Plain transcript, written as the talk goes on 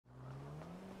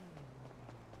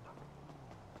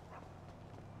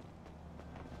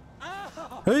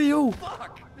Hey you!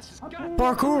 Fuck! This is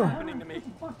Parkour!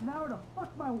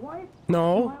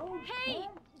 No. Hey,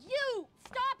 you!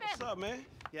 Stop it! What's up, man?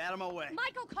 Get out of my way.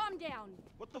 Michael, calm down.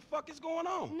 What the fuck is going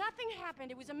on? Nothing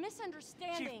happened. It was a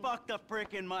misunderstanding. She fucked a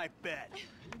prick in my bed. You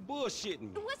bullshitting me.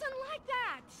 It wasn't like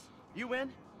that. You in?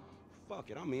 Fuck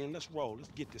it, I'm in. Let's roll. Let's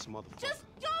get this motherfucker. Just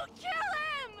don't kill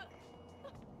him!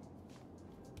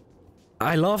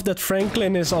 I love that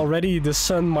Franklin is already the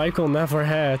son Michael never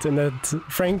had, and that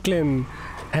Franklin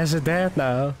has a dad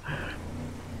now.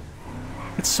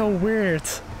 It's so weird.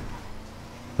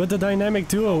 But the dynamic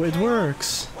duo, it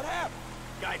works. What happened?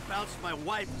 Guy bounced my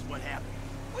wife is what happened.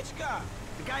 Which guy?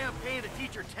 The guy I'm paying to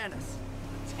teach her tennis.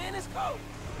 Tennis coach?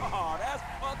 Oh, that's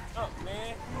fucked up,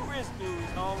 man. Rich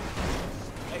dudes, homie.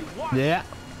 Hey, watch. Yeah.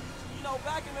 You know,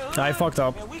 back in the hood, I fucked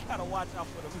up. man, we gotta watch out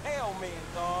for the mailman,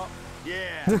 dog.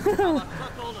 Yeah. I'm a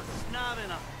cuckold, a snob,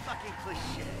 and a fucking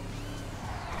cliche.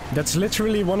 That's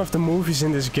literally one of the movies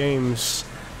in this game's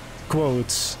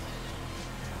quotes.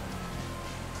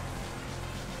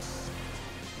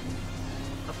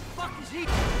 The fuck is he?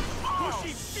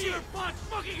 Pushy, beer, butt,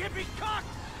 fucking hippie cock!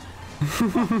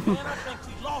 Man, I think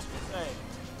we lost his ass.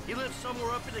 He lives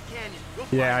somewhere up in the canyon. Go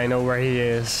Yeah, I know where he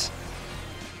is.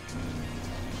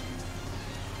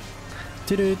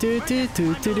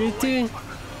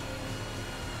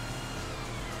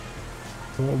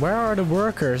 Where are the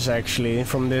workers actually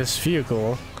from this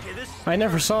vehicle? I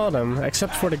never saw them,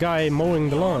 except for the guy mowing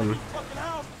the lawn.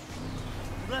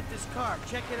 He left his car.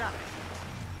 Check it out.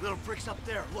 Little bricks up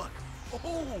there. Look.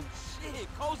 Oh, shit.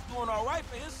 Coach doing all right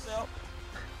for himself.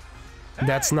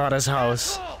 That's not his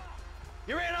house.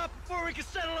 You ran off before we could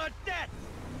settle our debt.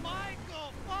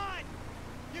 Michael, fine.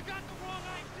 You got the wrong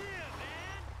idea,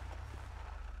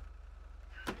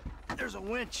 man. There's a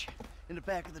winch in the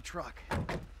back of the truck.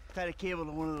 Tied a cable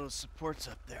to one of those supports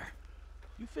up there.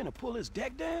 You finna pull his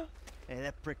deck down? Hey,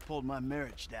 that prick pulled my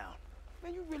marriage down.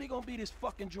 Man, you really gonna be this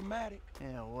fucking dramatic?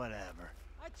 Yeah, whatever.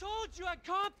 I told you I'd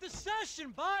comp the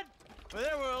session, bud. Well,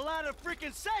 there were a lot of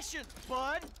freaking sessions,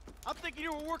 bud. I'm thinking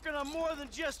you were working on more than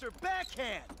just her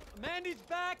backhand. Mandy's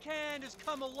backhand has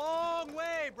come a long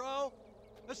way, bro.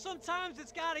 But sometimes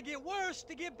it's gotta get worse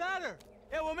to get better.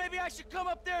 Yeah, well, maybe I should come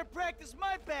up there and practice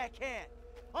my backhand.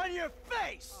 On your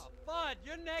face! Oh, bud,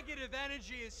 your negative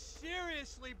energy is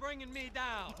seriously bringing me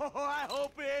down. Oh, I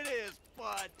hope it is,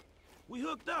 bud. We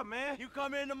hooked up, man. You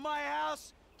come into my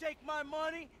house, take my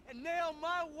money, and nail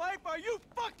my wife? Are you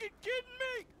fucking kidding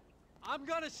me? I'm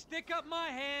gonna stick up my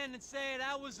hand and say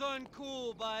that was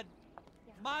uncool, bud.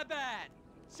 My bad.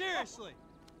 Seriously.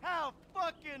 How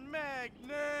fucking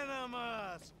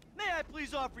magnanimous! May I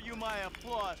please offer you my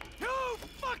applause? You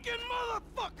fucking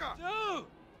motherfucker! Dude!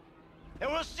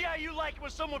 And we'll see how you like it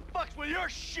when someone fucks with your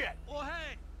shit! Well,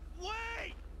 hey,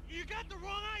 wait! You got the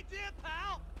wrong idea,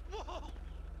 pal! Whoa!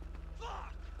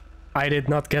 Fuck! I did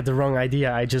not get the wrong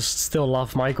idea, I just still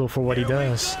love Michael for what he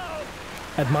does.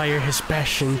 Admire his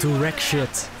passion to wreck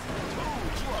shit.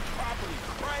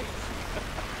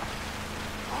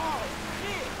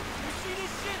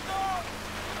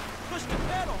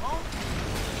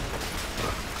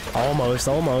 Almost,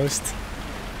 almost.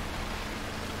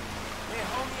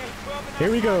 Here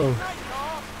we go.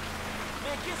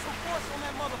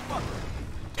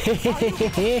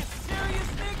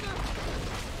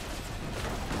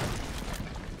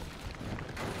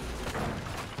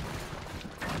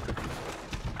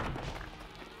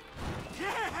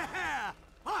 Yeah!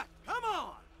 Fuck, come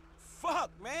on! Fuck,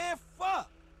 man, fuck!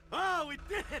 Oh, we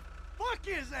did it! Fuck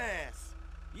his ass!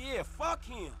 Yeah, fuck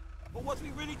him. But was we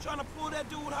really trying to pull that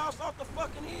dude's house off the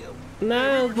fucking hill?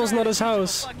 No, it was not his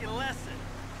house. Fucking lesson.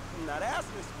 Now that's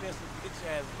an expensive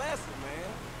bitch-ass lesson,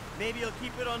 man. Maybe he'll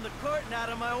keep it on the court and out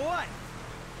of my wife.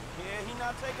 Yeah, he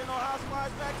not taking no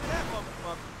housewives back to that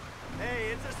motherfucker.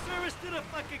 Hey, it's a service to the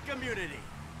fucking community.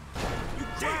 You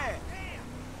crying?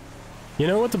 You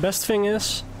know what the best thing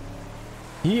is?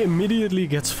 He immediately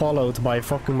gets followed by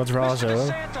fucking Madrazo.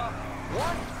 Santa,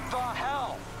 what the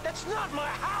hell? That's not my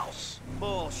house!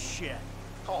 Bullshit.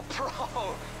 Oh,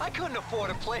 bro, I couldn't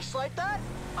afford a place like that.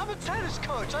 I'm a tennis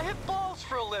coach. I hit balls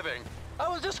for a living. I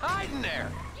was just hiding there.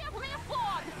 Give me a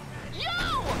phone!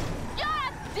 You!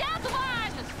 Yes! That's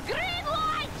one! Green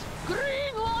light!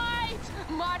 Green light!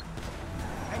 Mud!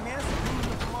 Hey, man, that's a dude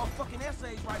with the motherfucking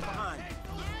essays right behind you.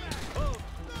 Oh,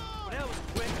 well, that was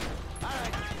quick. All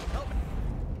right, help me.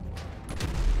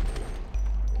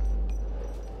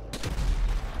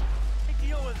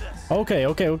 Deal with this. Okay,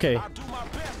 okay, okay. I'll do my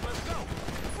best. Let's go.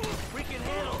 We can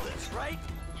handle this, right?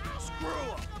 Screw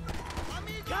 'em.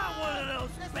 Got one of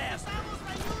those bastards.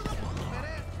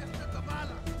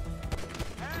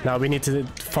 Now we need to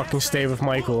fucking stay with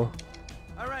Michael.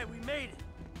 All right, we made it.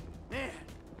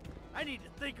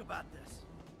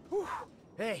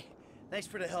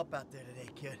 for the help out there today,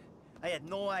 kid. I had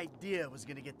no idea it was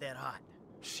gonna get that hot.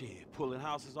 Shit, pulling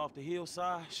houses off the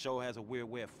hillside sure has a weird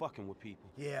way of fucking with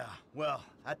people. Yeah, well,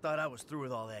 I thought I was through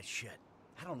with all that shit.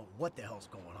 I don't know what the hell's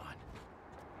going on.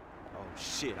 Oh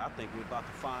shit, I think we're about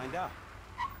to find out.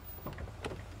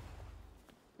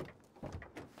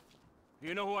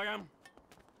 You know who I am?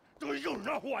 Do you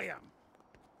know who I am?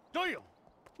 Do you?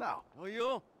 No. Oh,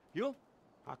 you? You?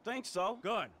 I think so.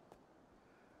 Good.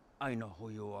 I know who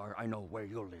you are. I know where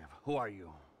you live. Who are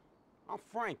you? I'm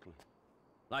Franklin.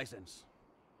 License.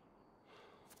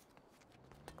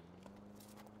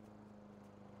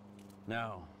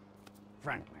 Now,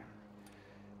 Franklin,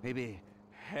 maybe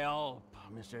help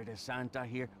Mr. DeSanta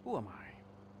here. Who am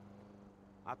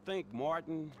I? I think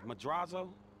Martin Madrazo.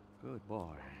 Good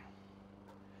boy.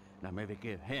 Now maybe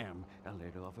give him a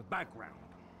little of a background.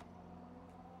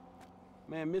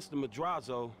 Man, Mr.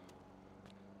 Madrazo...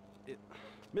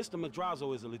 Mr.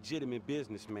 Madrazo is a legitimate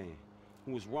businessman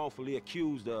who was wrongfully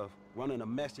accused of running a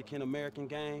Mexican-American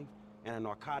gang and a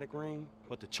narcotic ring,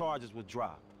 but the charges were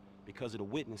dropped because of the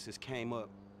witnesses came up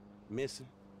missing.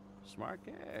 Smart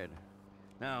kid.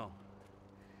 Now,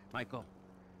 Michael,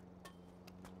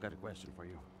 got a question for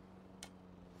you.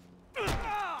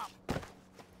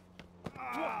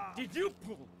 What did you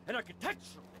pull an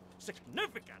architectural,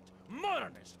 significant,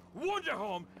 modernist wonder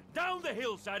home down the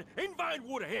hillside in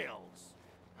Vinewood Hills?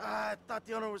 I thought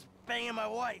the owner was banging my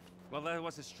wife. Well, that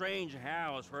was a strange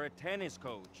house for a tennis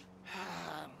coach.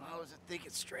 I wasn't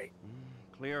thinking straight.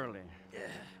 Clearly. Yeah.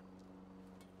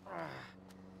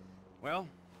 Well,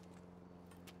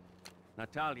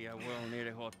 Natalia will need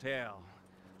a hotel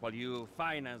while you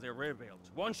finance the rebuild,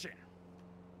 won't she?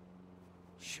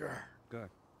 Sure. Good.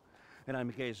 And I'm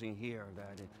guessing here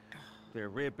that the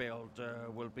rebuild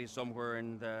will be somewhere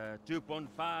in the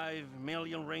 2.5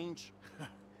 million range.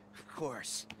 Of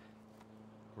course.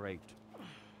 Great.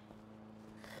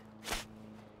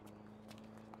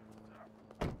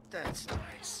 That's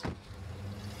nice.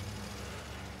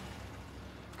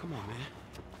 Come on,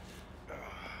 man.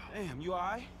 Damn, you all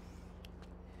right?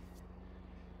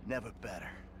 Never better.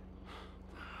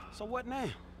 So what now?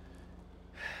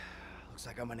 Looks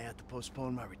like I'm gonna have to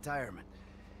postpone my retirement.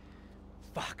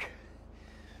 Fuck.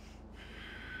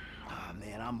 Oh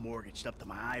man, I'm mortgaged up to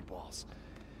my eyeballs.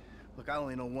 Look, I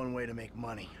only know one way to make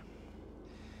money.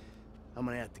 I'm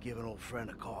gonna have to give an old friend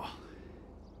a call.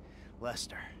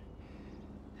 Lester.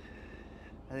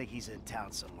 I think he's in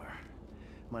town somewhere.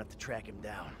 I'm gonna have to track him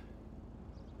down.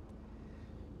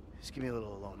 Just give me a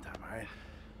little alone time, all right?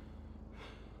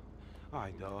 All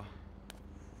right, dawg.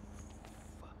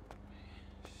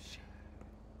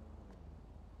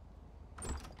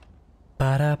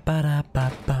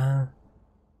 Ba-da-ba-da-ba-ba.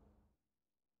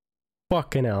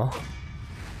 Fucking hell.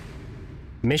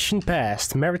 Mission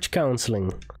passed. Marriage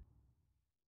counseling.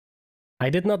 I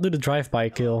did not do the drive-by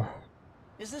kill.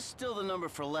 Is this still the number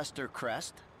for Lester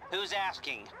Crest? Who's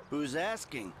asking? Who's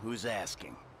asking? Who's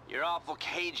asking? You're awful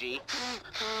cagey.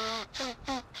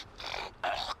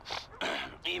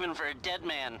 Even for a dead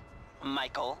man,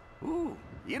 Michael. Ooh,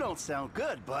 you don't sound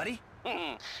good, buddy.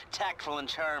 Tactful and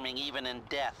charming even in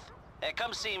death.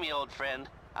 Come see me, old friend.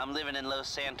 I'm living in Los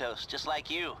Santos, just like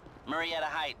you. Murrieta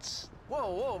Heights. Whoa,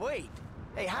 whoa, wait.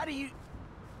 Hey, how do you...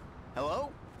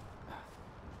 Hello?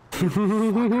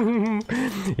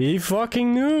 He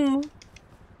fucking knew.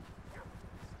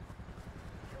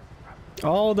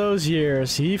 All those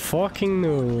years, he fucking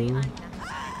knew.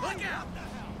 Look out!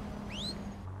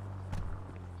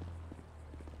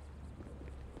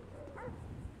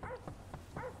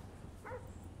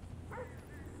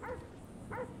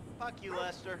 Fuck you,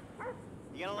 Lester.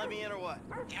 You gonna let me in or what?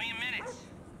 Give me a minute.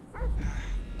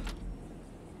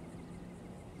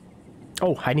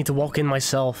 Oh, I need to walk in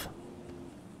myself.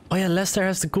 Oh yeah, Lester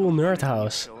has the cool nerd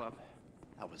house. Show up.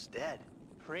 I was dead.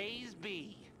 Praise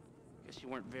be. Guess you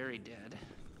weren't very dead.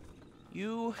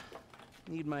 You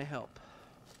need my help.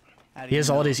 How do He you has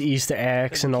all know? these Easter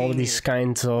eggs and all these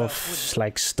kinds of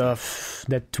like stuff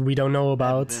that we don't know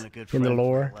about Been a good in the friend for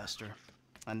lore. you, Lester.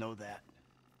 I know that.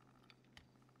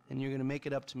 And you're gonna make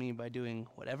it up to me by doing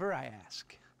whatever I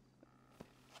ask.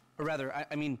 Or rather,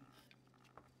 I mean,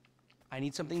 I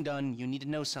need something done, you need to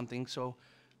know something, so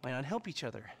why not help each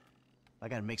other? I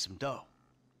gotta make some dough.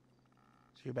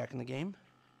 So you're back in the game?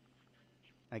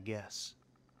 I guess.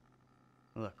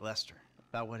 Look, Lester,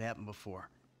 about what happened before.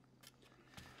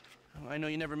 I know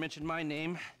you never mentioned my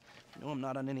name. I know I'm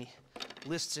not on any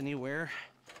lists anywhere.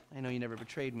 I know you never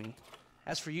betrayed me.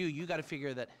 As for you, you gotta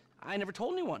figure that I never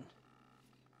told anyone.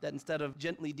 That instead of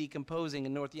gently decomposing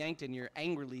in North Yankton, you're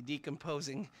angrily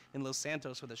decomposing in Los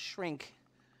Santos with a shrink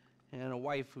and a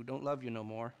wife who don't love you no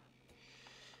more.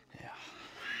 Yeah.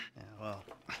 Yeah, well,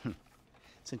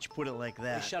 since you put it like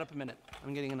that... Hey, shut up a minute.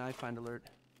 I'm getting an iFind alert.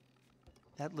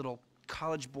 That little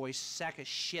college boy sack of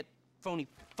shit, phony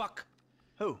fuck.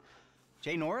 Who?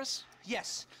 Jay Norris?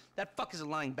 Yes, that fuck is a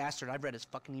lying bastard. I've read his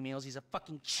fucking emails. He's a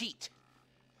fucking cheat.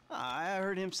 I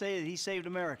heard him say that he saved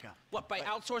America. What, by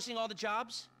outsourcing all the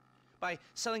jobs? By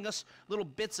selling us little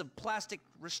bits of plastic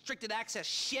restricted access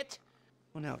shit?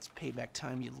 Well, now it's payback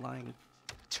time, you lying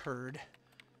turd.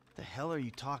 The hell are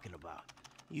you talking about?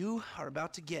 You are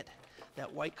about to get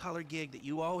that white-collar gig that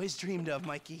you always dreamed of,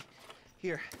 Mikey.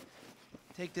 Here,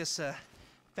 take this,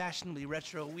 fashionably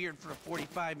retro weird for a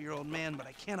 45-year-old man, but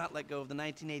I cannot let go of the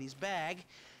 1980s bag,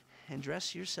 and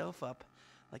dress yourself up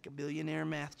like a billionaire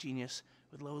math genius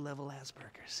with low-level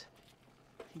Asperger's.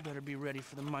 You better be ready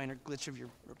for the minor glitch of your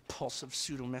repulsive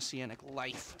pseudo-messianic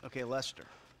life. Okay, Lester.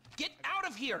 Get out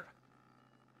of here!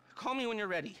 Call me when you're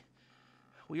ready.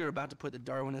 We are about to put the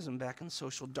Darwinism back in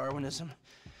social Darwinism,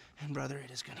 and brother,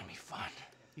 it is gonna be fun.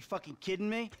 You fucking kidding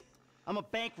me? I'm a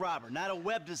bank robber, not a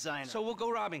web designer. So we'll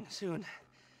go robbing soon.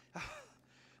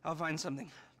 I'll find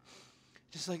something.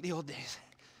 Just like the old days.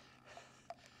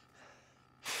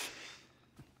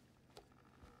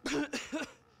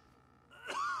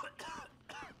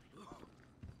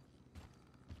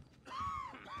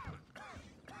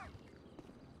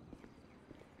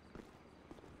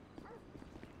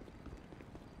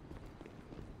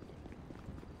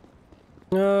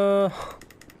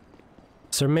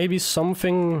 Is there maybe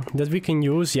something that we can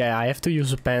use? Yeah, I have to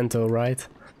use a panto, right?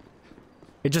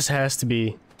 It just has to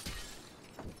be.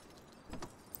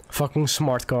 Fucking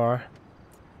smart car.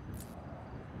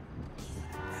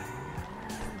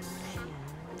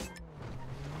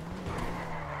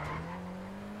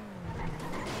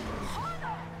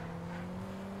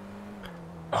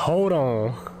 Hold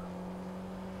on.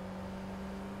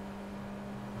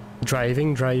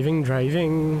 Driving, driving,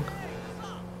 driving.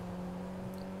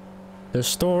 The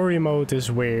story mode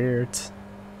is weird.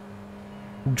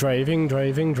 Driving,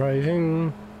 driving,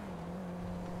 driving.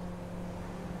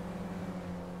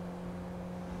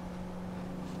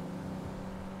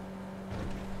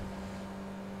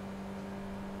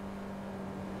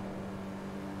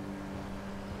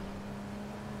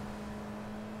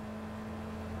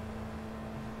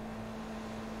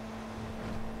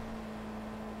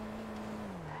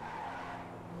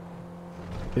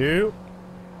 You.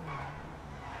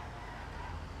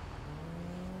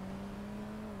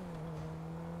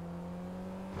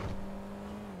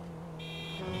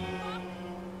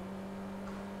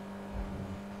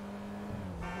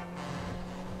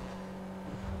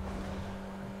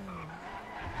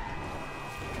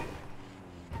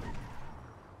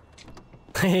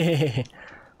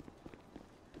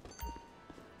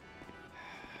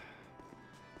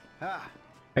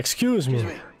 Excuse me.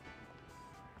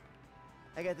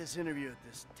 I got this interview at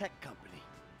this tech company.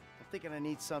 I'm thinking I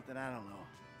need something, I don't know,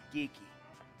 geeky,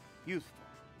 youthful.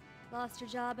 Lost your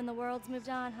job and the world's moved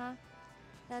on, huh?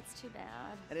 That's too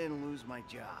bad. I didn't lose my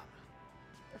job.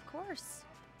 Of course.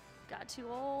 Got too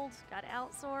old, got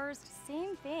outsourced.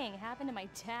 Same thing happened to my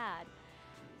dad.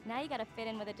 Now you gotta fit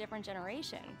in with a different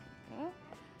generation. Hmm?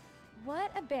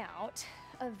 What about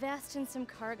a vest and some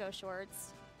cargo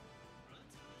shorts?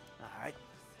 Alright.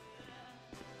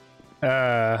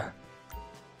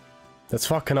 That's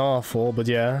fucking awful, but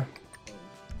yeah.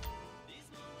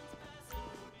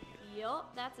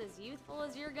 Yup, that's as youthful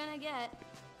as you're gonna get.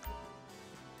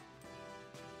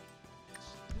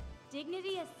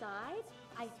 Dignity aside,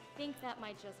 I think that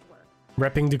might just work.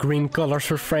 Wrapping the green colors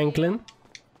for Franklin.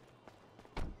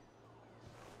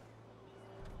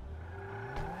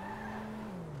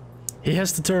 He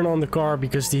has to turn on the car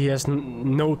because he has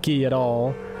no key at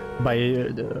all by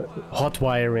hot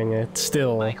wiring it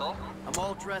still. Michael? I'm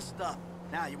all dressed up.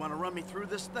 Now, you want to run me through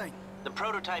this thing? The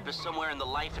prototype is somewhere in the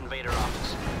Life Invader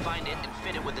office. Find it and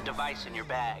fit it with the device in your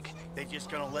bag. They just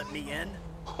gonna let me in?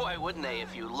 Why wouldn't they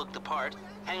if you look the part?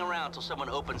 Hang around till someone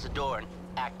opens the door and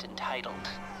act entitled.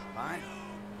 Fine.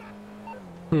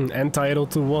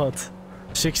 Entitled to what?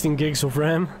 16 gigs of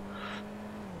RAM?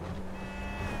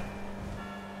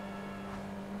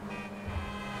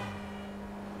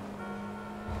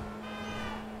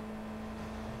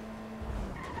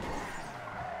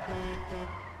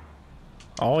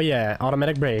 Oh yeah,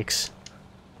 automatic brakes.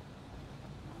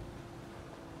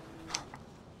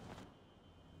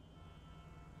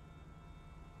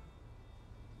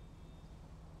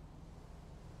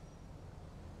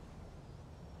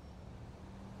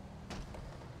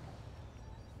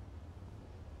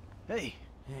 Hey.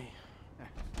 Hey.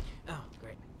 Oh,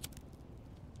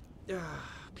 great.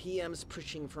 PM's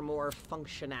pushing for more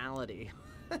functionality.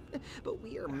 But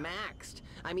we are maxed.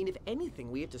 I mean, if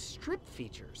anything, we have to strip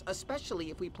features, especially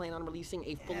if we plan on releasing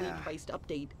a fully priced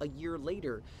update a year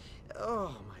later.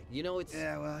 Oh my, you know, it's...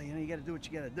 Yeah, well, you know, you gotta do what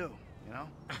you gotta do, you know?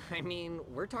 I mean,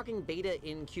 we're talking beta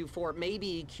in Q4,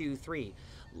 maybe Q3.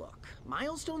 Look,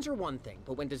 milestones are one thing,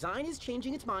 but when design is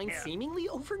changing its mind seemingly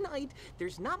overnight,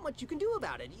 there's not much you can do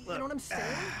about it. You know what I'm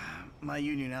saying? My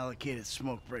union allocated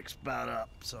smoke breaks about up,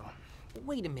 so...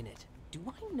 Wait a minute. Do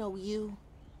I know you?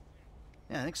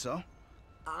 Yeah, I think so.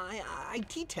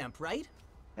 IT temp, right?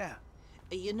 Yeah.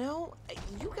 You know,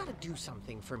 you gotta do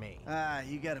something for me.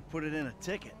 You gotta put it in a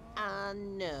ticket.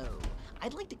 No.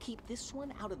 I'd like to keep this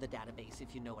one out of the database,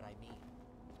 if you know what I mean.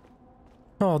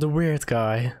 Oh, the weird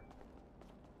guy.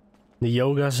 The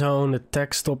yoga zone, the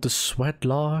tech stop, the sweat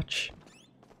lodge.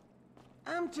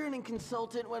 I'm turning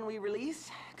consultant when we release.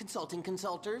 Consulting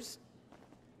consulters.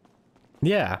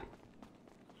 Yeah.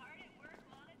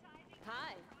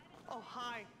 Hi. Oh,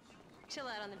 hi. Chill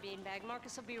out on the beanbag.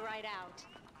 Marcus will be right out.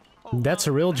 That's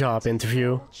a real job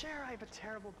interview. Chair, I have a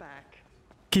terrible back.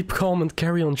 Keep calm and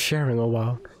carry on sharing, oh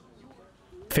wow.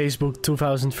 Facebook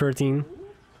 2013.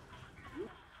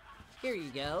 Here you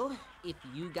go. If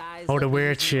you guys Oh, the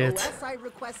weird shit. OS I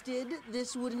requested,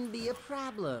 this wouldn't be a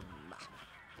problem.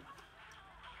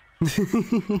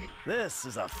 This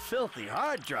is a filthy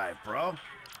hard drive, bro.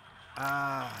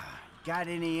 Got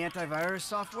any antivirus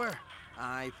software?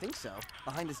 I think so.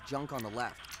 Behind this junk on the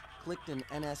left. Clicked an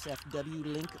NSFW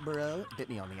link, bro. Bit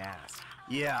me on the ass.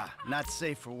 Yeah, not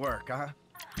safe for work, huh?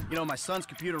 You know, my son's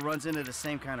computer runs into the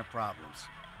same kind of problems.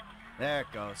 There it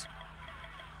goes.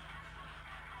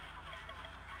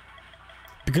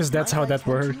 Because that's how that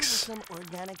works. Some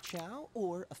organic chow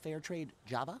or a fair trade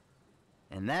Java?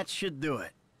 And that should do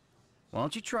it. Why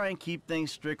don't you try and keep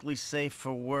things strictly safe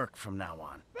for work from now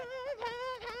on?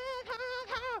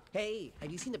 Hey, have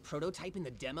you seen the prototype in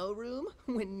the demo room?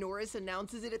 When Norris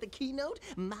announces it at the keynote,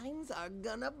 minds are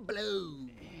gonna blow.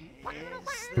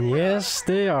 Yes,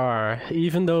 they are.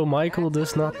 Even though Michael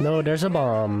does not know there's a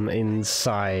bomb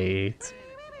inside.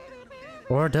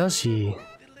 Or does he?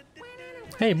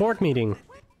 Hey, board meeting.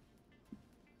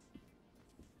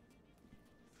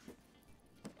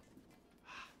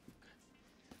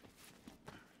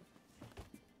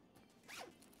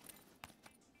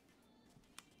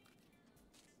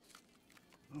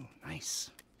 Oh, nice.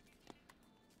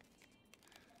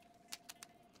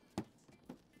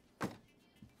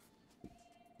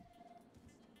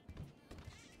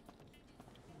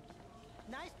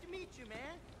 Nice to meet you, man.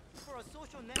 For a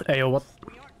social Hey, yo, what?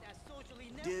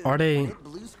 Are they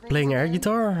playing air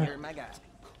guitar?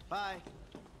 Bye.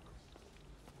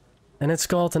 And it's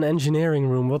called an engineering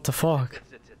room, what the fuck?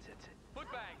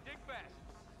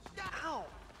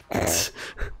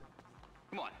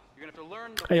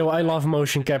 Hey, yo, I love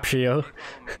motion capture, yo.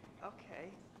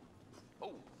 Okay.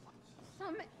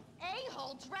 Some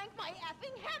a-hole drank my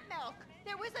effing hemp milk.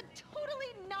 There was a totally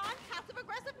non-passive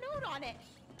aggressive note on it.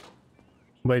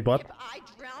 Wait, what? If I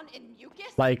drown in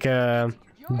mucus, Like,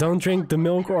 don't drink the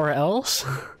milk or else?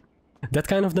 That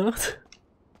kind of note?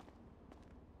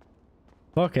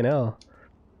 Fucking hell.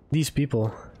 These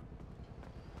people.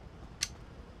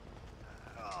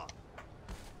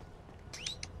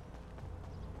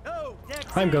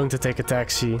 I'm going to take a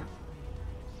taxi.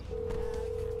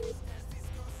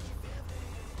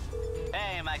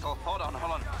 Hey, Michael, hold on.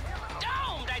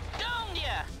 Domed! I domed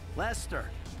ya!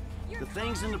 Lester, the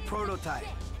thing's in the prototype.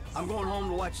 I'm going home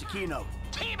to watch the keynote.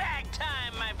 Teabag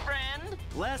time, my friend!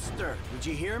 Lester, did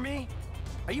you hear me?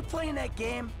 Are you playing that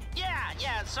game? Yeah,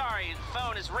 sorry, the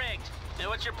phone is rigged. Now,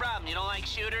 what's your problem? You don't like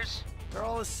shooters? They're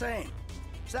all the same.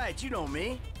 Besides, you know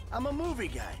me. I'm a movie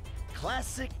guy.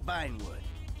 Classic Vinewood.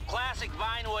 Classic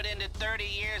Vinewood ended 30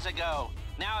 years ago.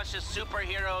 Now it's just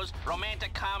superheroes,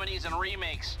 romantic comedies, and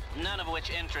remakes, none of which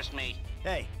interest me.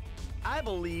 Hey, I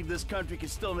believe this country can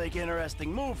still make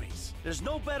interesting movies. There's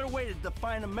no better way to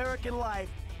define American life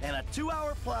than a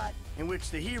 2-hour plot in which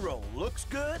the hero looks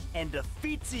good and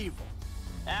defeats evil.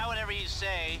 Whatever you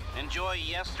say. Enjoy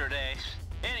yesterday.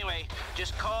 Anyway,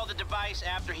 just call the device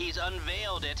after he's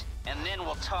unveiled it, and then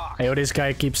we'll talk. Hey, yo, this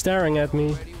guy keeps staring at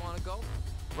me. Where do you want to go?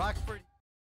 Rockford.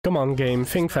 Come on, game,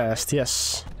 think fast,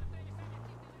 yes.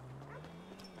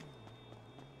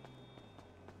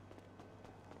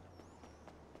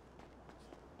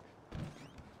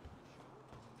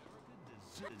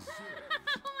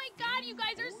 Oh my god, you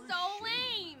guys are so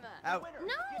lame! Out.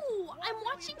 No! I'm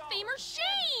watching Fame or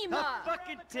Shame!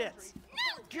 Fucking tits.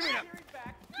 No! Give it up.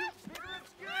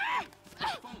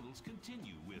 Finals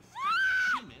continue with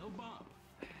Female Bob.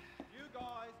 You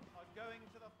guys are going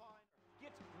to the final.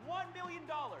 Get $1 million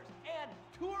and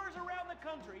tours around the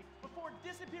country before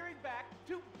disappearing back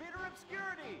to bitter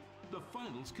obscurity. The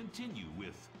finals continue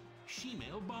with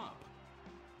Shemale Bob.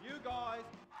 You guys.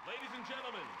 Ladies and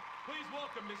gentlemen, please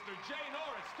welcome Mr. Jay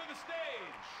Norris to the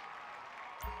stage.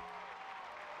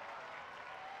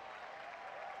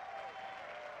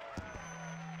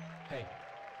 Hey,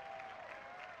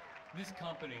 this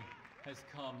company has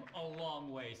come a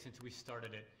long way since we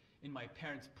started it in my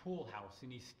parents' pool house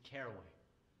in East Caraway.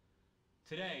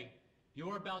 Today,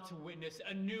 you're about to witness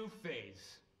a new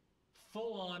phase.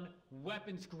 Full-on,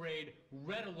 weapons-grade,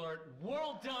 red alert,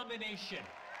 world domination.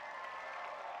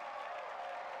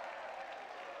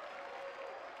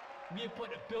 We have put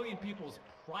 1 billion people's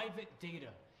private data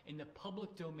in the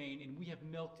public domain, and we have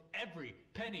milked every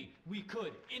penny we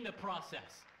could in the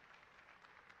process.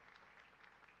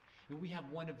 And we have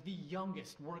one of the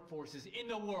youngest workforces in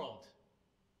the world.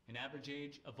 An average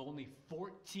age of only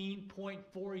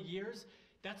 14.4 years.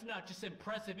 That's not just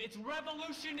impressive, it's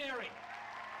revolutionary!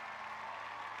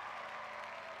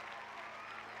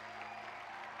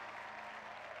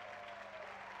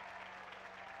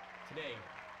 Today,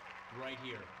 right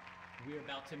here, we're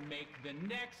about to make the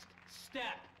next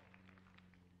step.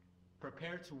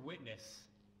 Prepare to witness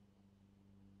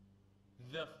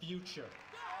the future.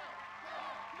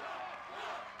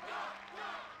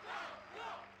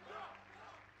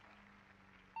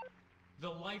 The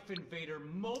Life Invader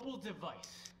mobile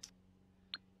device.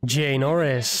 Jay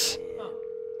Norris. Oh,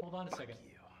 hold on a second.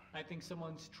 I think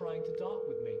someone's trying to talk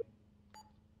with me.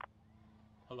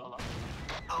 Hello?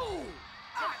 Oh!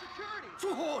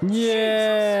 Security!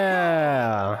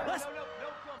 Yeah!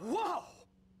 Whoa!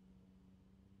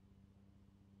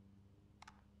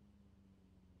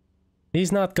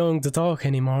 He's not going to talk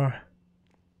anymore.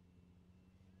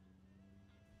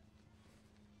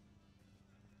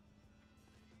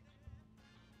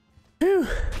 Phew.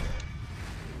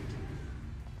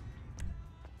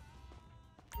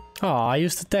 Oh, I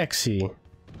used the taxi.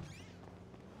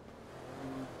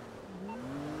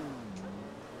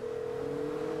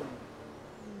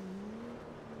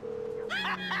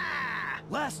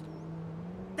 Les,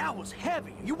 that was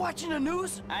heavy. You watching the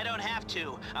news? I don't have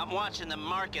to. I'm watching the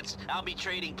markets. I'll be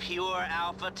trading pure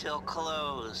alpha till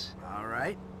close. All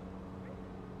right.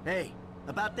 Hey,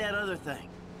 about that other thing.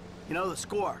 You know, the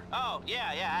score. Oh,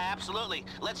 yeah, absolutely.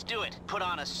 Let's do it. Put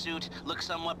on a suit, look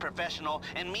somewhat professional,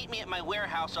 and meet me at my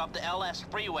warehouse off the LS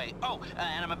freeway. Oh,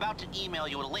 and I'm about to email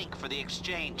you a link for the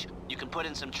exchange. You can put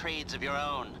in some trades of your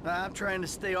own. I'm trying to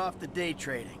stay off the day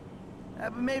trading.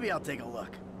 But maybe I'll take a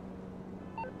look.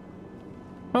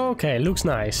 Okay, looks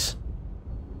nice.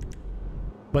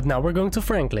 But now we're going to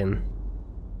Franklin.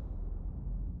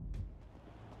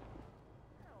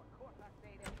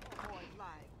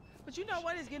 But you know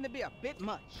what? It's getting to be a bit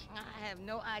much. I have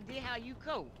no idea how you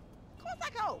cope. Of course I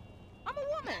cope. I'm a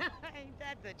woman. Ain't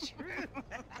that the truth?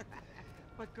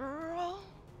 But girl,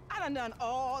 I done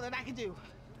all that I can do.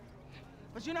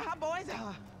 But you know how boys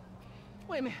are.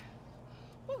 Wait a minute.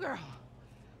 Oh, girl.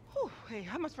 Whew, hey,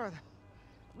 how much further?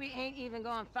 We ain't even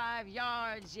gone 5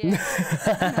 yards yet.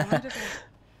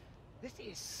 This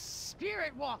is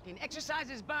spirit walking.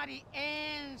 Exercises body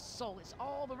and soul. It's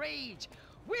all the rage.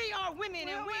 We are women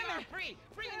and we are free.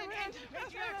 Free in the end of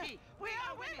patriarchy. We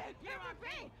are women. Here are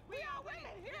free. We are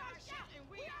women. Here are shouting.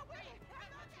 We are women.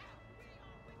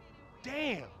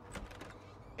 Damn.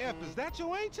 F, is that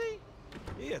your auntie?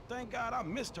 Yeah, thank God I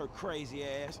missed her crazy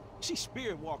ass. She's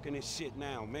spirit walking this shit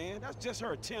now, man. That's just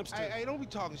her attempts to... Hey, don't be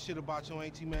talking shit about your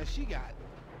auntie, man. She got it.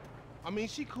 I mean,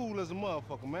 she cool as a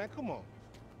motherfucker, man. Come on.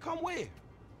 Come where?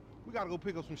 We gotta go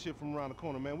pick up some shit from around the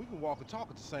corner, man. We can walk and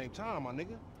talk at the same time, my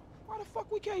nigga. Why the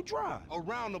fuck we can't drive?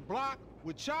 Around the block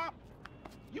with Chop?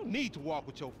 You need to walk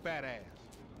with your fat ass.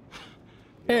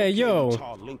 Hey, yo.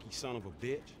 Tall, linky son of a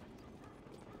bitch.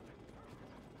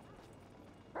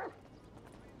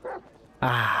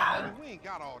 Ah. We ain't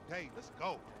got all day. Let's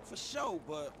go. For sure,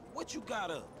 but what you got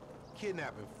up?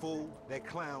 Kidnapping, fool. That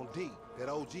clown D. That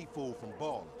OG fool from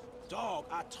Ballers. Dog,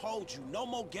 I told you, no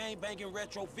more gang-banging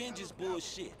retro vengeance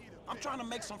bullshit. I'm trying to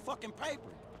make some fucking paper.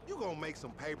 You gonna make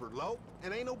some paper, Lo.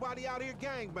 And ain't nobody out here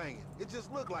gang-banging. It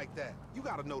just look like that. You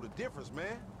gotta know the difference,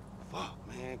 man. Fuck,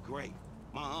 man, great.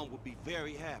 My aunt would be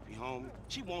very happy, homie.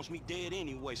 She wants me dead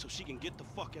anyway so she can get the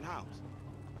fucking house.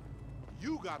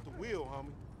 You got the wheel,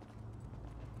 homie.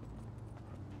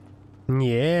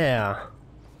 Yeah.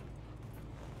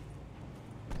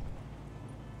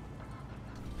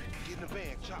 Get in the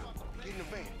van, Chop. Get in the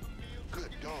van.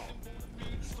 Good dog.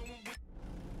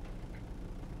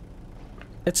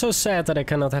 It's so sad that I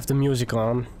cannot have the music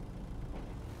on.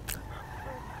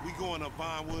 We going up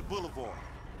Vinewood Boulevard.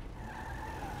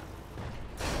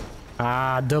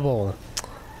 Ah, double.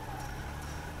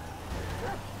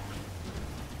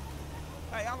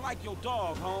 like your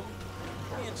dog, homie.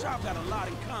 Me and Chop got a lot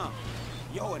in common.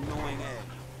 Yo annoying ass.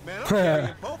 Man, I'm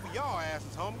carrying both of y'all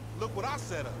asses, homie. Look what I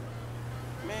set up.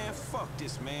 Man, fuck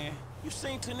this, man. You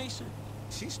seen Tanisha?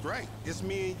 She's straight. It's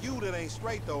me and you that ain't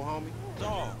straight, though, homie.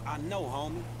 Dog, I know,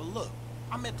 homie. But look,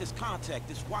 I met this contact,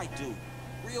 this white dude.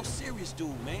 Real serious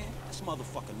dude, man. This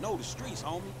motherfucker know the streets,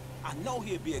 homie. I know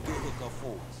he'll be a good hookup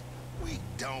for us. We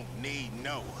don't need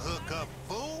no hookup,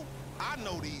 fool. I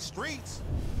know these streets.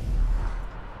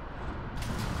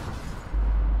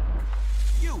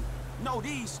 You know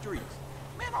these streets.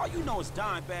 Man, all you know is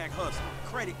dime bag hustling,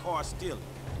 credit card stealing,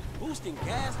 boosting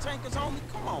gas tankers, homie.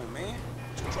 Come on, man.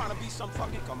 You trying to be some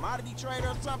fucking commodity trader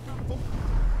or something?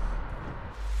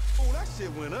 Oh, that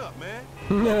shit went up, man.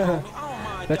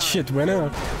 That shit went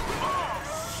up.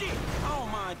 Oh, shit. I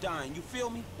don't mind dying, you feel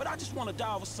me? But I just want to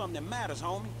die over something that matters,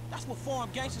 homie. That's what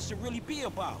foreign gangsters should really be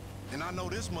about. And I know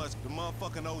this much, the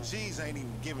motherfucking OGs ain't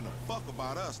even giving a fuck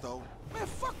about us, though. Man,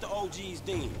 fuck the OGs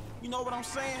then. You know what I'm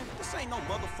saying? This ain't no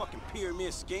motherfucking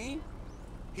pyramid scheme.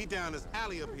 He down this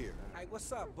alley up here. Hey, what's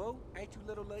up, boo? Ain't you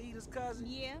little Laida's cousin?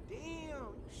 Yeah. Damn,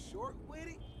 you short with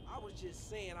it? I was just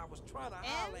saying, I was trying to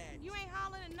holler at you. You ain't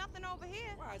hollering at nothing over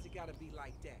here. Why has it gotta be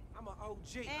like that? I'm an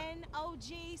OG. And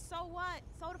OG, so what?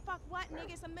 So the fuck what,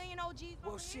 nigga? It's a million OGs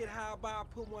Well, over shit, here. how about I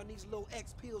put one of these little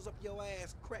X pills up your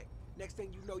ass crack? Next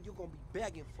thing you know, you're gonna be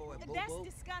begging for it, boo-boo. That's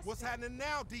disgusting. What's happening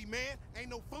now, D-man? Ain't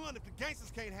no fun if the gangsters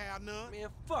can't have none. Man,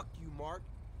 fuck you, Mark.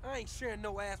 I ain't sharing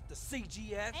no ass with the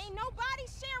CGS. Ain't nobody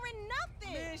sharing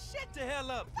nothing. Man, shut the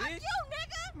hell up, fuck bitch. you,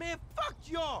 nigga. Man, fuck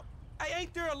y'all. Hey,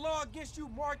 ain't there a law against you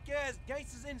mark-ass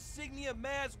gangsters, insignia,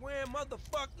 mask-wearing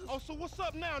motherfuckers? Oh, so what's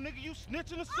up now, nigga? You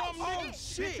snitching or something? Oh,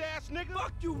 shit. Bitch-ass nigga.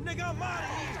 Fuck you, nigga. I'm out of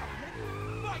here.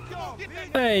 Fuck y'all,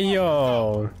 bitch. Hey,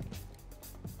 yo.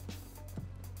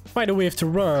 Why do we have to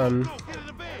run?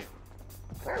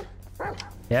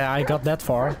 Yeah, I got that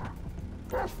far.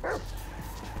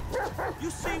 You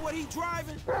see what he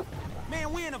driving?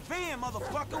 Man, we in a van,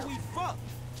 motherfucker. We fucked.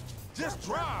 Just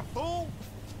drive, fool.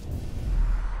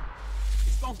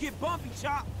 It's gonna get bumpy,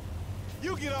 Chop.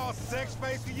 You get all sex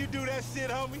face when you do that shit,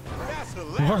 homie. That's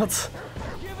hilarious.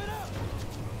 What? Give it up.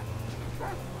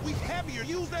 We heavier.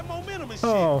 Use that momentum and shit.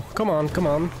 Oh, come on, come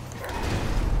on.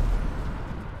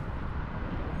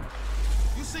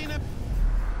 You seen that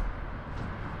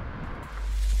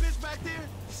bitch back there?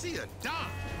 She a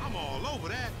dime. I'm all over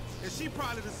that. And she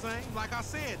probably the same. Like I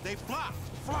said, they flop.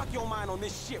 Flock your mind on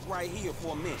this shit right here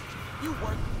for a minute. You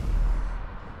work.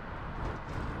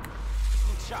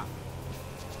 You Chop.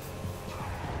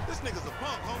 This nigga's a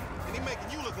punk, homie. And he making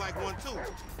you look like one, too.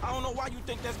 I don't know why you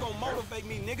think that's gonna motivate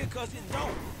me, nigga, cause it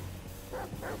don't.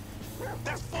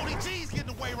 That's 40 G's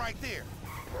getting away right there.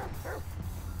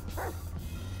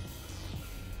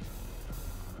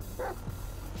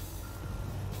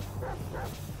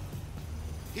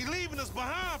 He leaving us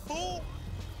behind, fool.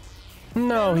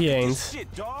 No, he ain't.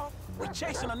 Shit, dog. We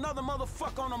chasing another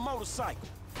motherfucker on a motorcycle.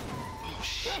 Oh,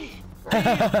 shit.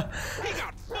 Damn, he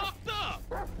got fucked up.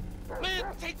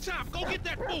 Man, take time. Go get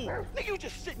that fool. Nigga, you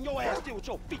just sitting your ass there with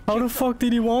your feet. How the fuck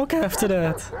did he walk after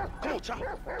that? Come on, Chop.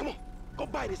 Come on. Go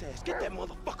bite his ass. Get that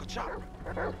motherfucker, Chop.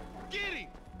 Get him.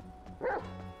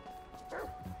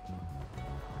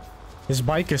 His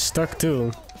bike is stuck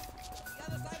too.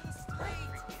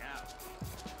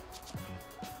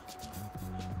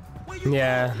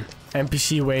 Yeah,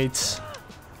 NPC waits.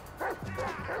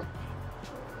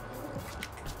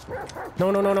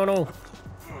 No, no, no, no, no.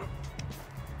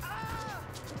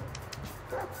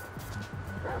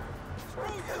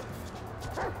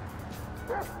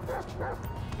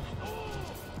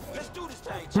 Let's do this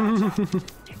thing, Chop.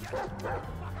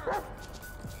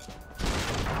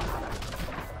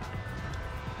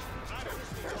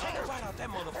 Take a bite out that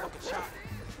motherfucker, Chop.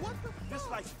 What the? This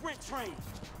like sprint train.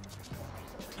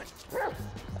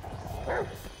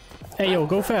 Hey, yo,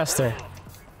 go faster.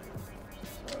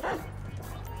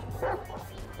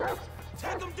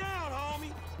 Take him down,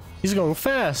 homie. He's going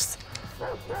fast.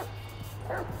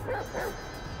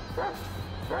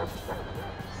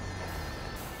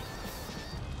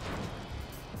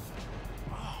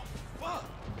 Oh, fuck.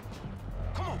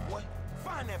 Come on, boy.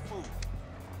 Find that fool.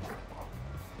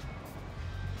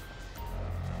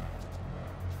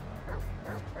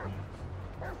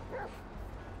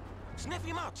 Sniff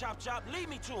him out, Chop Chop. Lead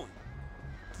me to him.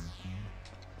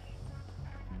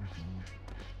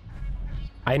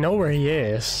 I know where he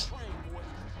is.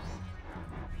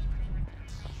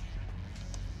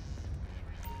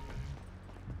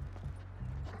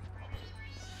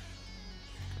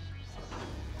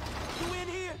 You in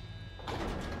here?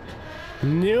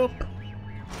 Nope.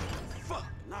 Fuck,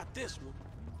 not this one.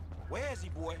 Where is he,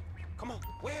 boy? Come on,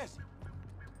 where is he?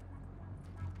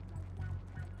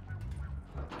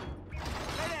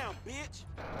 bitch.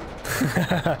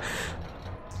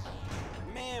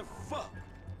 Man, fuck.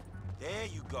 There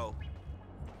you go.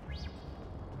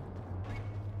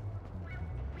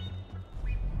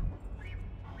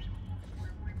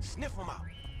 Sniff them out.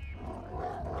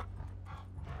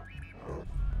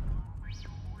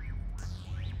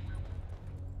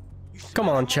 Come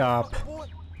on, Chop.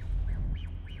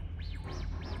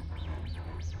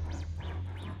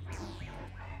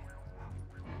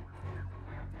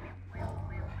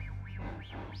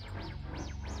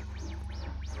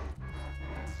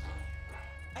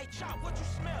 Hey, Chop, what you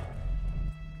smell?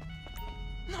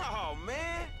 No,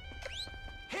 man.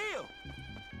 Heel.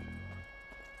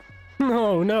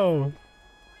 No, no.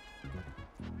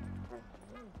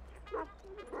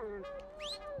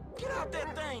 Get out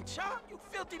that thing, Chop, you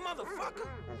filthy motherfucker.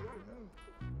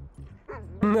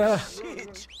 Nah.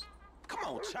 Shit. Come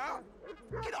on, Chop.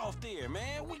 Get off there,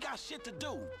 man. We got shit to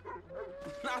do.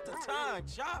 Not the time,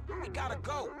 Chop. We gotta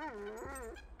go.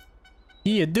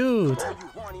 Yeah, dude. Come on, you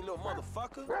horny little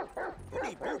motherfucker. You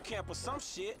need boot camp or some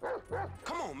shit.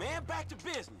 Come on, man. Back to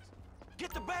business.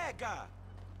 Get the bad guy.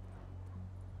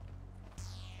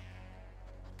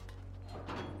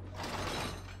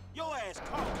 Your ass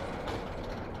caught.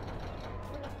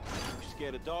 You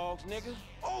scared of dogs, nigga?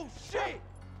 Oh shit!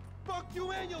 Fuck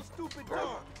you and your stupid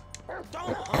dog.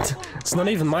 Don't hump him. It's not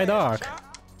even my dog.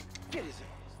 Get his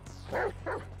ass.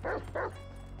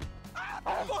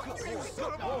 Fuck you, you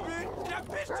son of a bitch! That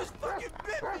bitch just fucking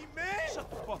bit me, man! Shut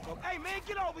the fuck up. Hey, man,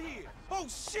 get over here! Oh,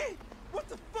 shit! What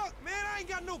the fuck, man? I ain't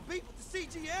got no beef with the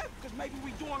CGF! Cause maybe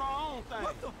we doing our own thing.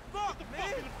 What the fuck,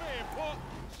 man?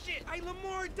 Shit! Hey,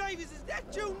 Lamar Davis, is that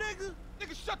you, nigga?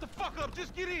 Nigga, shut the fuck up.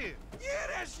 Just get in. Yeah,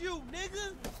 that's you,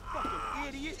 nigga! Fucking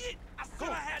idiot! Shit! I said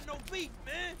I had no beef,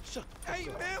 man! Shut the fuck Hey,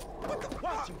 up. man, what the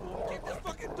fuck? Get this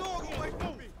fucking dog away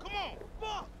from me! Come on!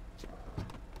 Fuck!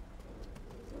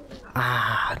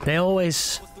 Ah, they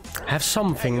always have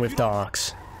something with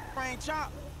dogs. Brain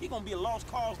Chop, he gonna be a lost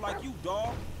cause like you,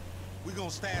 dog. We gonna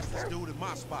stash this dude in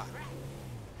my spot.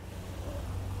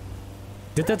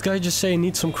 Did that guy just say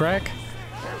need some crack?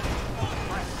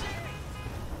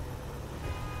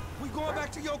 We going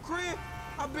back to your crib?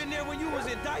 I've been there when you was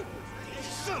in diapers.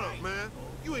 Shut up, man.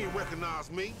 You ain't recognize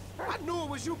me. I knew it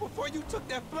was you before you took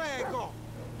that flag off.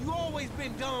 You always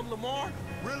been dumb, Lamar.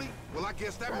 Really? Well, I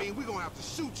guess that means we gonna have to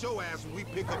shoot your ass when we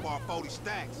pick up our 40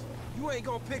 stacks. You ain't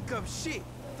gonna pick up shit.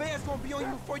 Fans gonna be on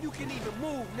you before you can even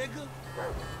move, nigga.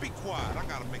 Be quiet. I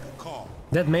gotta make a call.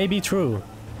 That may be true.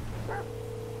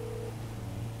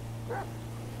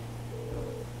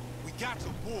 We got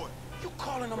your boy. You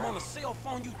calling them on a cell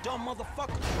phone, you dumb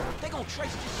motherfucker? They gonna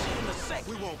trace this shit in a sec.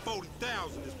 We want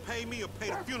 40,000. Just pay me or pay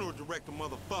the funeral director,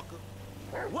 motherfucker.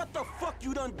 What the fuck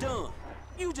you done?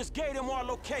 You just gave them our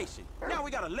location. Now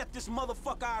we gotta let this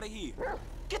motherfucker out of here.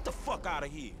 Get the fuck out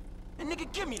of here. And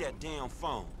nigga, give me that damn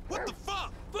phone. What the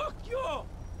fuck? Fuck y'all.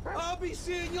 I'll be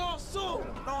seeing y'all soon.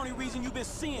 The only reason you been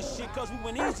seeing shit cause we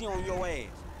went easy on your ass.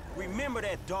 Remember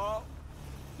that, dog?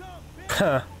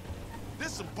 Huh.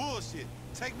 This some bullshit.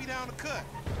 Take me down the cut.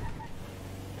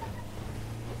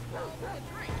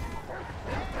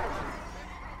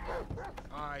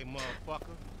 All right,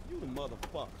 motherfucker. You the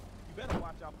motherfucker. You better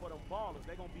watch out for them ballers.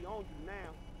 They gonna be on you now.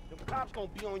 Them cops gonna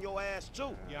be on your ass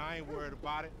too. Yeah, I ain't worried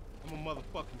about it. I'm a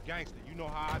motherfucking gangster. You know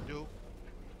how I do.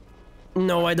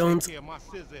 No, I don't. Take care of my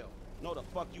sizzle. No, the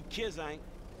fuck you kids ain't.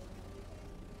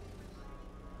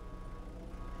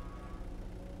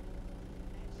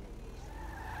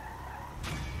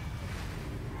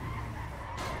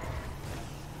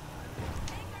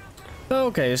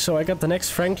 Okay, so I got the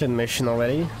next Franklin mission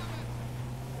already.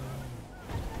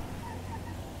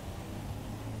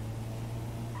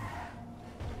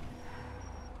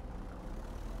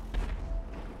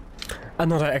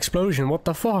 Another explosion, what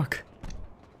the fuck?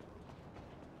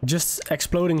 Just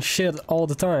exploding shit all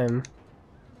the time.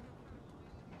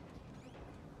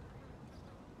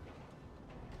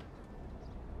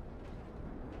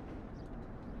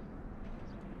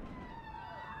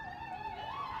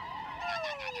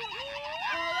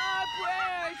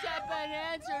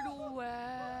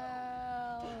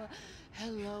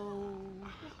 Hello.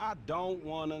 I don't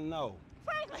wanna know.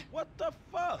 Franklin! What the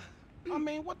fuck? I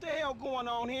mean, what the hell going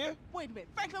on here? Wait a minute.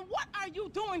 Franklin, what are you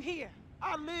doing here?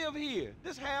 I live here.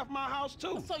 This half my house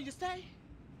too. So you stay?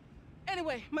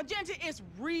 Anyway, Magenta is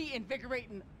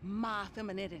reinvigorating my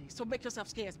femininity. So make yourself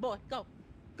scarce, boy. Go.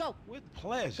 Go. With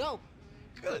pleasure. Go.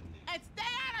 Goodness. And stay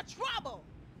out of trouble.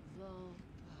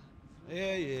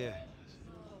 Yeah.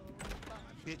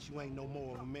 I bet you ain't no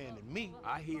more of a man than me.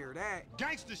 I hear that.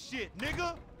 Gangster shit,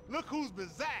 nigga. Look who's been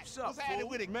zapped. What's up, at it fool?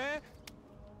 with it, man?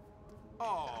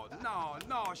 Oh,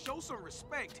 no, show some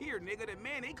respect here, nigga. The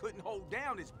man, they couldn't hold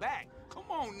down his back. Come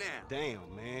on now.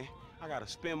 Damn, man. I gotta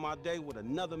spend my day with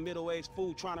another middle-aged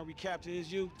fool trying to recapture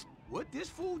his youth. What this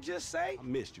fool just say? I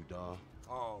missed you, dawg.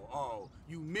 Oh,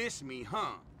 you miss me,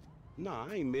 huh? Nah,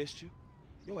 I ain't missed you.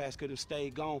 Your ass could have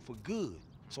stayed gone for good.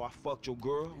 So I fucked your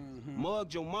girl,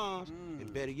 mugged your moms,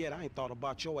 and better yet, I ain't thought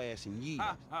about your ass in years.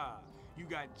 Ha ha. You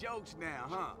got jokes now,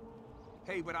 huh?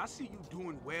 Hey, but I see you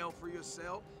doing well for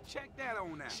yourself. Check that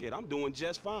on out. Shit, I'm doing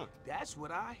just fine. That's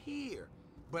what I hear.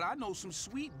 But I know some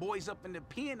sweet boys up in the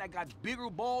pen that got bigger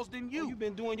balls than you. Oh, you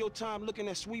been doing your time looking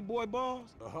at sweet boy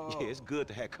balls? Oh. Yeah, it's good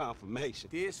to have confirmation.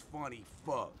 This funny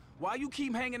fuck. Why you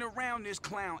keep hanging around this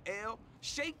clown, L?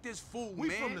 Shake this fool, we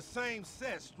man. We from the same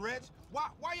set, Stretch.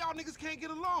 Why y'all niggas can't get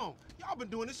along? Y'all been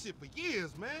doing this shit for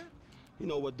years, man. You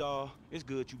know what, dawg? It's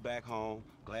good you back home.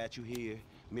 Glad you here.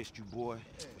 Missed you, boy.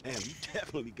 Damn, you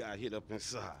definitely got hit up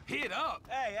inside. Hit up?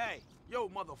 Hey. Yo,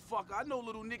 motherfucker, I know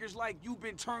little niggas like you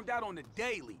been turned out on the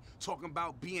daily. Talking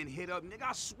about being hit up, nigga,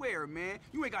 I swear, man.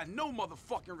 You ain't got no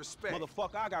motherfucking respect.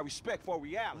 Motherfucker, I got respect for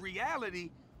reality. Reality?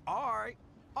 All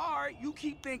right, you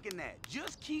keep thinking that.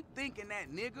 Just keep thinking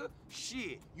that, nigga.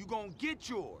 Shit, you gonna get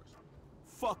yours.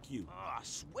 Fuck you. I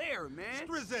swear, man.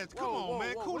 Strizette, come on,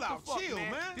 man. Cool out, chill,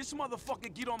 man. This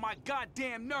motherfucker get on my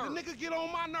goddamn nerves. The nigga get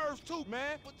on my nerves too,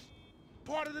 man. But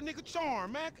part of the nigga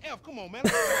charm, man. F, come on, man.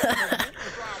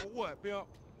 Drive or what, pimp?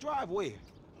 Drive where?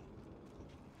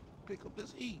 Pick up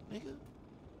this heat, nigga.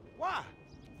 Why?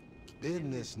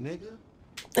 Business, nigga.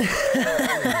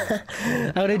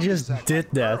 How they just did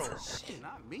that Shit,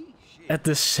 not me. Shit. at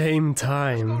the same Let's go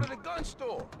time. to the gun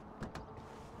store.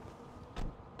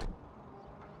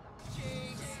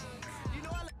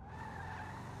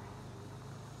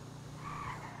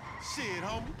 Shit,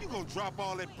 homie, you gonna drop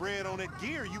all that bread on that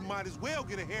gear, you might as well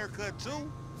get a haircut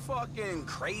too. Fucking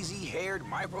crazy-haired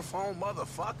microphone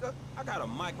motherfucker. I got a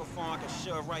microphone I can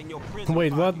shove right in your prison.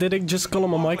 Wait, what? Did they just call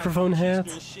him a microphone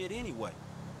head? Shit anyway.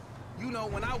 You know,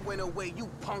 when I went away, you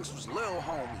punks was little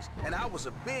homies, and I was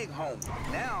a big homie.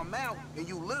 Now I'm out, and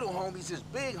you little homies is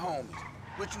big homies.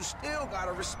 But you still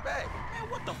gotta respect. Man,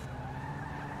 what the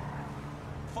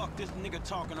fuck this nigga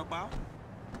talking about?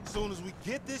 As soon as we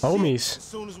get this Homies. shit, as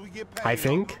soon as we get paid. I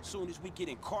think. As soon as we get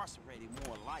incarcerated,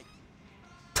 more likely.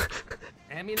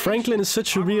 Franklin is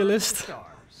such a realist.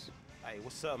 Hey,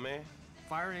 what's up, man?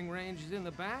 Firing range is in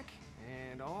the back,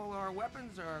 and all our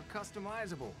weapons are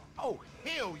customizable. Oh,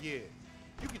 hell yeah.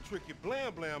 You can trick your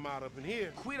blam blam out up in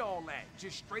here. Quit all that.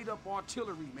 Just straight up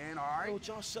artillery, man, all right? Yo,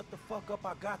 y'all shut the fuck up.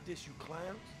 I got this, you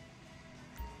clowns.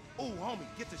 Ooh, homie,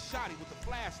 get the shotty with the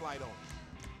flashlight on.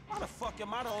 Why the fuck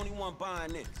am I the only one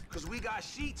buying this? Cause we got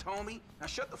sheets, homie. Now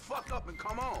shut the fuck up and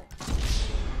come on.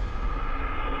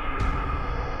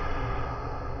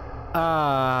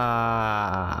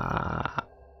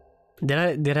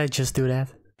 Did I just do that?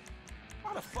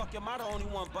 Why the fuck am I the only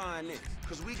one buying this?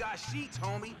 Cause we got sheets,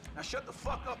 homie. Now shut the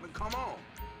fuck up and come on.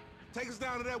 Take us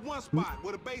down to that one spot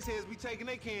where the base heads be taking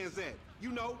their cans at.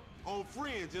 You know, on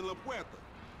Fringe in La Puerta.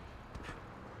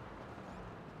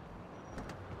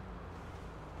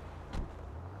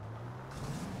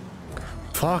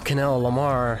 Fucking hell,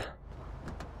 Lamar.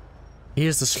 He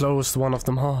is the slowest one of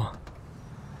them all.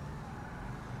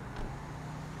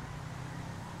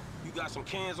 You got some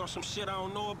cans or some shit I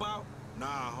don't know about?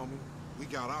 Nah, homie. We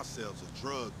got ourselves a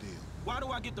drug deal. Why do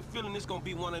I get the feeling this gonna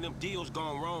be one of them deals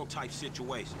gone wrong type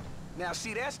situations? Now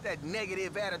see, that's that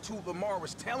negative attitude Lamar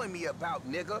was telling me about,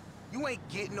 nigga. You ain't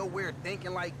getting nowhere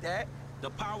thinking like that.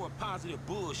 The power of positive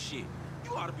bullshit.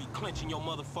 You ought to be clenching your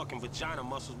motherfucking vagina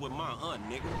muscles with my aunt,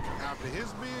 nigga. After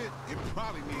his bid, it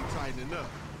probably needs tightening up.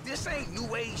 This ain't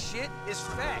new age shit. It's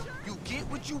fact. You get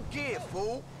what you give,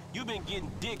 fool. You been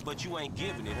getting dick, but you ain't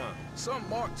giving it, huh? Some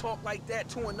Mark talk like that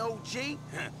to an OG?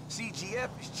 CGF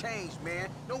has changed, man.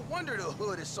 No wonder the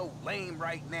hood is so lame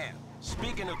right now.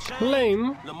 Speaking of change,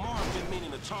 lame. Lamar's been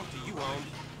meaning to talk to you,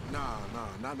 homie. Nah,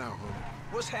 not now,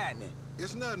 homie. What's happening?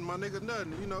 It's nothing, my nigga,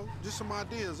 nothing, you know. Just some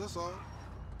ideas, that's all.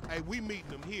 Hey, we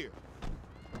meeting them here.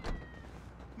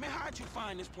 Man, how'd you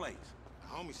find this place?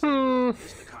 Homie said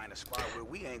it's the kind of spot where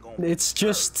we ain't gonna... It's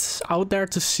just out there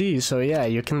to see, so yeah,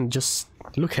 you can just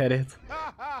look at it.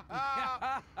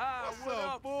 What's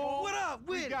up, fool? What up,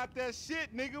 We got that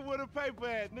shit, nigga, with a paper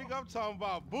at. Nigga, I'm talking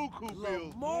about buku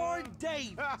bills. Lamar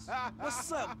Davis.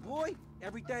 What's up, boy?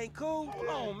 Everything cool? Hold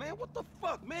on, man. What the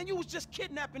fuck, man? You was just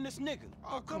kidnapping this nigga.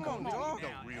 Oh, come on, dog.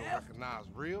 Don't real recognize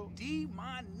real. D,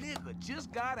 my nigga,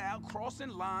 just got out crossing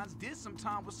lines, did some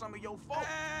time with some of your folks.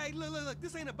 Hey, look,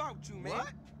 this ain't about you, man.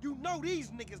 What? You know these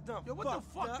niggas done Yo, what the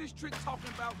fuck this trick talking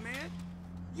about, man?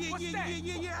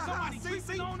 Yeah. Somebody See,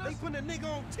 creeping on us? they putting a nigga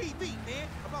on TV, man,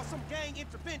 about some gang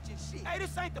intervention shit. Hey,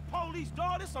 this ain't the police,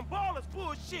 dawg. This some ballers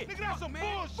bullshit. Nigga, that's some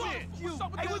bullshit. What's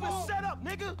up with hey, we been set up,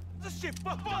 nigga. This shit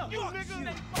fucked up. You,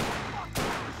 nigga.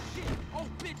 Shit. Oh,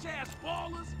 bitch ass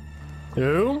ballers.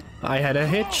 Oh, I had a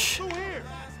hitch. Through here.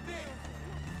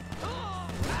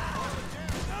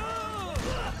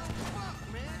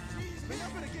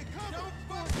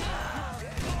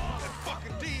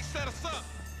 Set us up.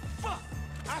 Fuck!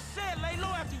 I said lay low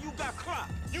after you got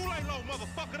clocked. You lay low,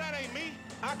 motherfucker. That ain't me.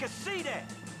 I can see that.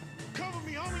 Cover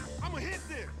me, homie. I'ma hit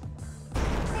this.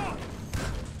 Fuck!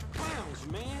 Clowns,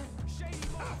 man.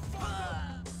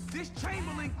 This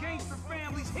Chamberlain gangster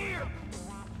family's here.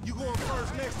 You going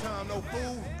first next time, no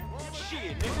fool.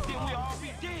 Shit, nigga, then we all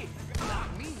be dead.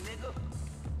 Not me, nigga.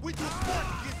 We too smart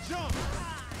to get jumped.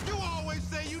 You always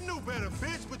say you knew better,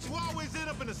 bitch, but you always end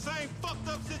up in the same fucked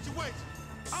up situation.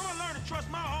 I'm gonna learn to trust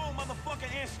my own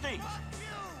motherfucking instincts.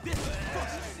 This is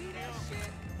fucking. See that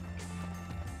shit?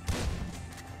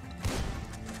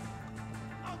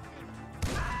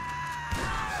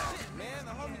 Shit, man,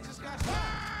 the homie just got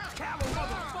shot. Callow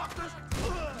motherfuckers.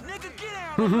 Nigga, get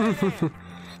out of there.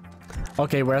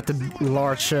 Okay, we're at the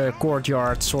large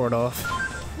courtyard, sort of.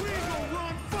 We ain't gonna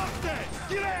run. Fuck that.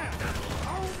 Get out.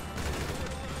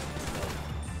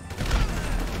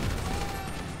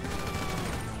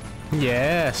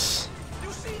 Yes.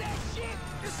 You see that shit?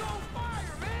 It's on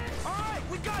fire, man. All right,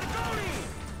 we gotta go then.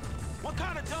 What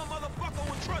kind of dumb motherfucker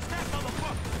would trust that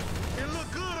motherfucker? It look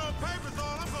good on paper, is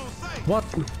all I'm gonna say. What?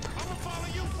 I'ma follow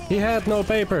you for He had no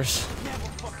papers. Never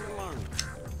fucking learn.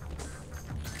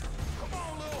 Come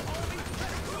on, little homie.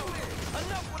 Let's do this.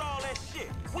 Enough with all that shit.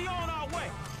 We on our way.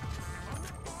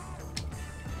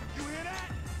 You hear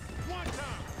that? One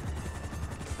time.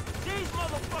 These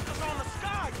motherfuckers on the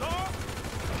sky, dog.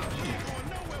 We ain't going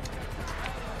nowhere with that.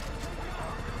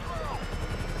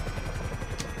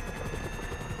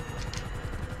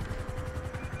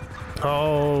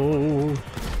 Oh.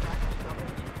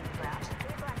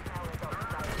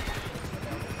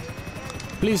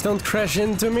 Please don't crash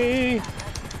into me.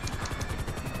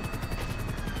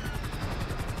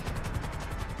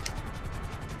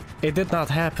 It did not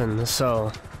happen,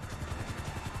 so...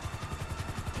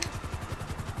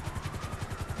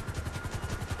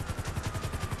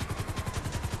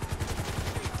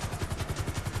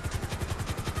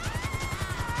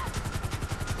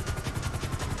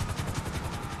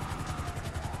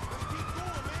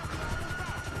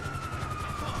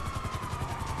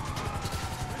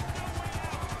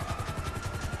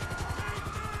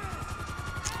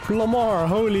 Lamar,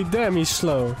 holy damn, he's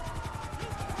slow.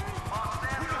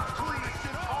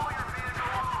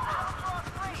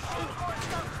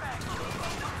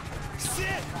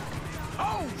 Shit!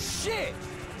 Oh, shit!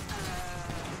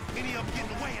 Any of them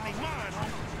getting away and they mine,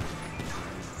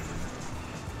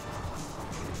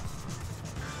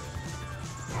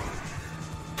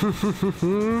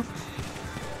 homie.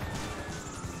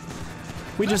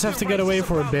 We just have to get away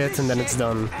for a bit and then it's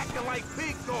done. Acting like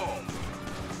big dog.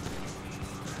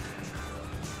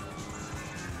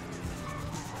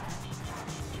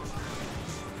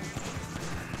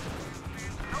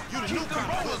 You the new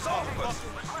kind of puss off,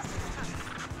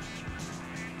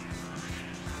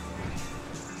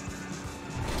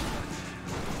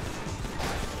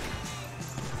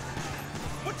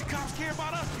 what the cops care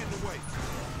about us getting away?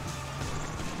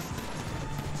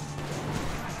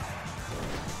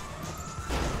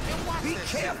 Be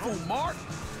careful, Mark.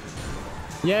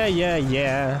 Yeah.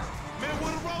 Man,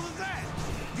 where the roll is at?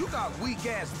 You got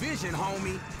weak-ass vision,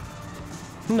 homie.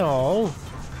 No.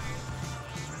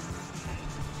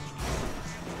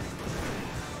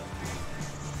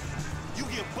 You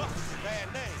get bucked, it's a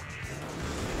bad name.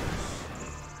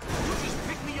 You just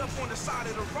picked me up on the side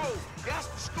of the road. That's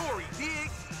the story,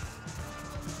 dig?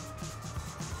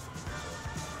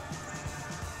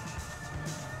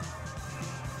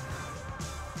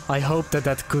 I hope that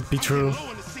that could be true. Low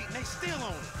in the seat and they still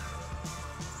on it.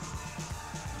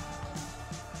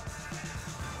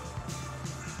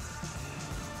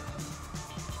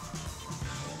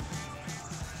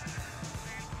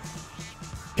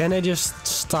 Can I just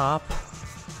stop?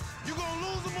 You gonna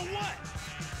lose them or what?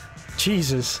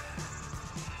 Jesus.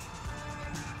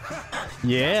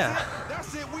 Yeah.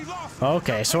 That's it, we lost.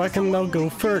 Okay, so I can now go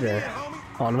further.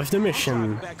 On with the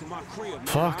mission.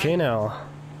 Fucking hell.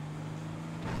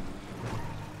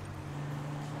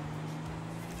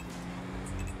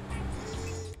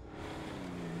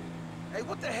 Hey,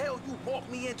 what the hell you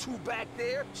walked me into back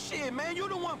there? Shit, man, you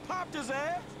the one popped his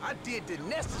ass. I did the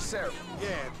necessary. Yeah,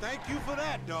 thank you for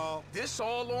that, dawg. This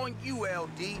all on you,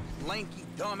 LD, lanky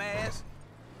dumbass.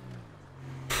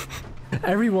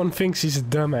 Everyone thinks he's a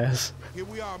dumbass. Here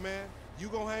we are, man. You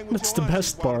gonna hang with That's your the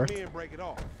aunties best while the part. men break it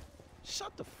off.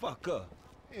 Shut the fuck up.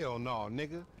 Hell no,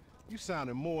 nigga. You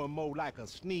sounding more and more like a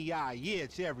snee-eye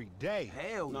itch every day.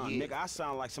 Hell Nah, yeah. nigga, I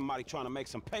sound like somebody trying to make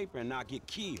some paper and not get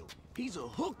killed. He's a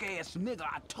hook-ass nigga,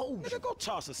 I told you. Nigga, go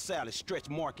toss a salad, stretch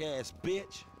mark ass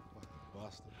bitch.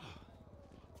 Buster.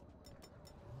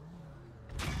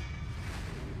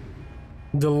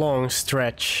 The long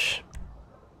stretch.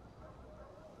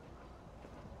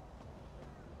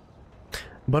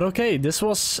 But okay, this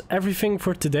was everything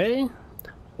for today.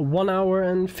 1 hour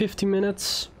and 50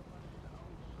 minutes.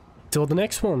 Till the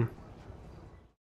next one.